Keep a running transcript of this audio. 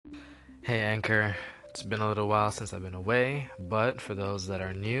Hey Anchor, it's been a little while since I've been away, but for those that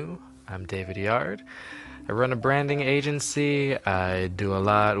are new, I'm David Yard. I run a branding agency, I do a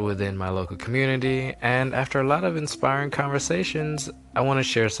lot within my local community, and after a lot of inspiring conversations, I want to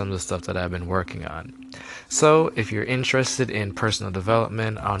share some of the stuff that I've been working on. So, if you're interested in personal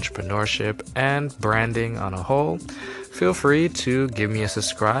development, entrepreneurship, and branding on a whole, feel free to give me a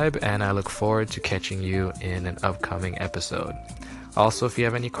subscribe, and I look forward to catching you in an upcoming episode. Also, if you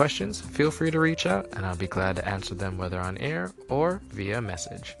have any questions, feel free to reach out and I'll be glad to answer them whether on air or via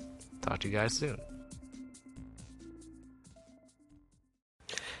message. Talk to you guys soon.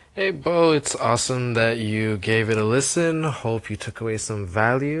 Hey, Bo, it's awesome that you gave it a listen. Hope you took away some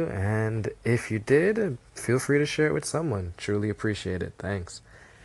value. And if you did, feel free to share it with someone. Truly appreciate it. Thanks.